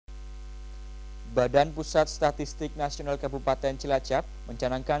Badan Pusat Statistik Nasional Kabupaten Cilacap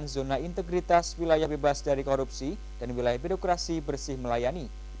mencanangkan zona integritas wilayah bebas dari korupsi dan wilayah birokrasi bersih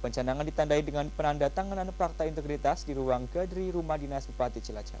melayani. Pencanangan ditandai dengan penandatanganan Pakta Integritas di ruang Gadri, rumah Dinas Bupati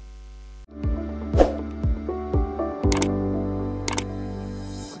Cilacap.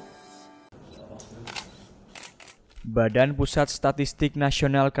 Badan Pusat Statistik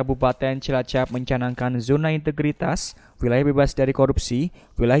Nasional Kabupaten Cilacap mencanangkan zona integritas, wilayah bebas dari korupsi,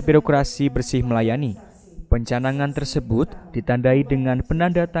 wilayah birokrasi bersih melayani. Pencanangan tersebut ditandai dengan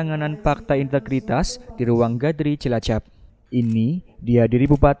penandatanganan Pakta Integritas di ruang Gadri Cilacap. Ini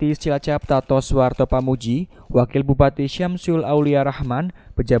dihadiri Bupati Cilacap Tato Suwarto Pamuji, Wakil Bupati Syamsul Aulia Rahman,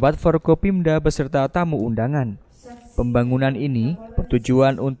 pejabat Forkopimda beserta tamu undangan. Pembangunan ini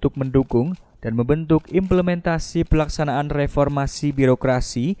bertujuan untuk mendukung dan membentuk implementasi pelaksanaan reformasi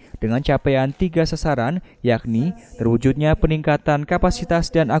birokrasi dengan capaian 3 sasaran, yakni terwujudnya peningkatan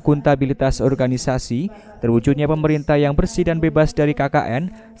kapasitas dan akuntabilitas organisasi, terwujudnya pemerintah yang bersih dan bebas dari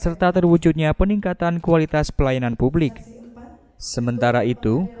KKN, serta terwujudnya peningkatan kualitas pelayanan publik. Sementara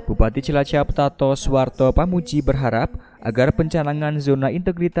itu, Bupati Cilacap Tato Suwarto Pamuji berharap agar pencanangan zona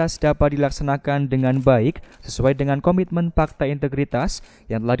integritas dapat dilaksanakan dengan baik sesuai dengan komitmen Pakta Integritas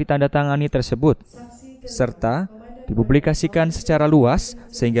yang telah ditandatangani tersebut, serta dipublikasikan secara luas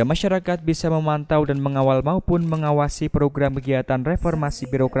sehingga masyarakat bisa memantau dan mengawal maupun mengawasi program kegiatan reformasi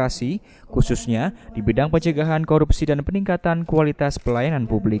birokrasi, khususnya di bidang pencegahan korupsi dan peningkatan kualitas pelayanan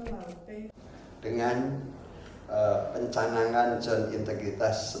publik. Dengan pencanangan zona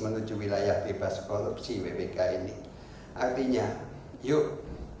integritas menuju wilayah bebas korupsi WBK ini. Artinya, yuk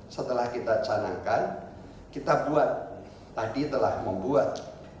setelah kita canangkan, kita buat, tadi telah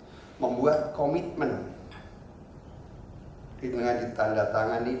membuat komitmen dengan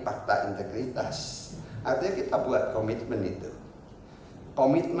ditandatangani Pakta Integritas. Artinya kita buat komitmen itu.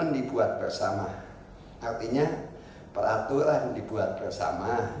 Komitmen dibuat bersama. Artinya peraturan dibuat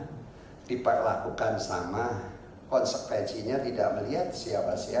bersama, diperlakukan sama. Konsekuensinya tidak melihat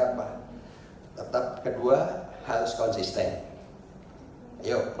siapa-siapa. Tetap kedua harus konsisten.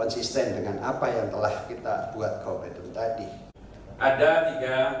 Ayo konsisten dengan apa yang telah kita buat komitmen tadi. Ada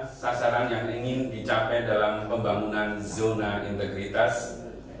 3 sasaran yang ingin dicapai dalam pembangunan zona integritas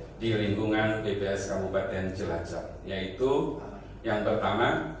di lingkungan BPS Kabupaten Cilacap, yaitu yang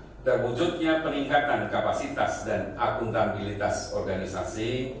pertama, terwujudnya peningkatan kapasitas dan akuntabilitas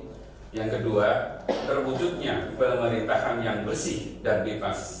organisasi. Yang kedua, terwujudnya pemerintahan yang bersih dan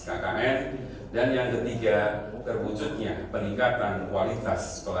bebas KKN. Dan yang ketiga, terwujudnya peningkatan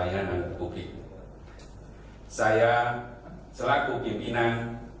kualitas pelayanan publik. Saya selaku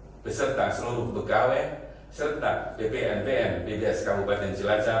pimpinan beserta seluruh pegawai serta BPNPN BPS Kabupaten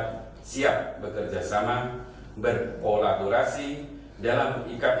Cilacap siap bekerja sama, berkolaborasi dalam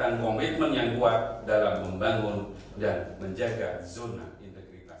ikatan komitmen yang kuat dalam membangun dan menjaga zona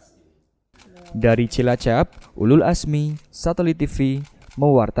integritas ini. Dari Cilacap, Ulul Asmi, Satelit TV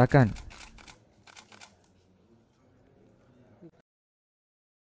mewartakan.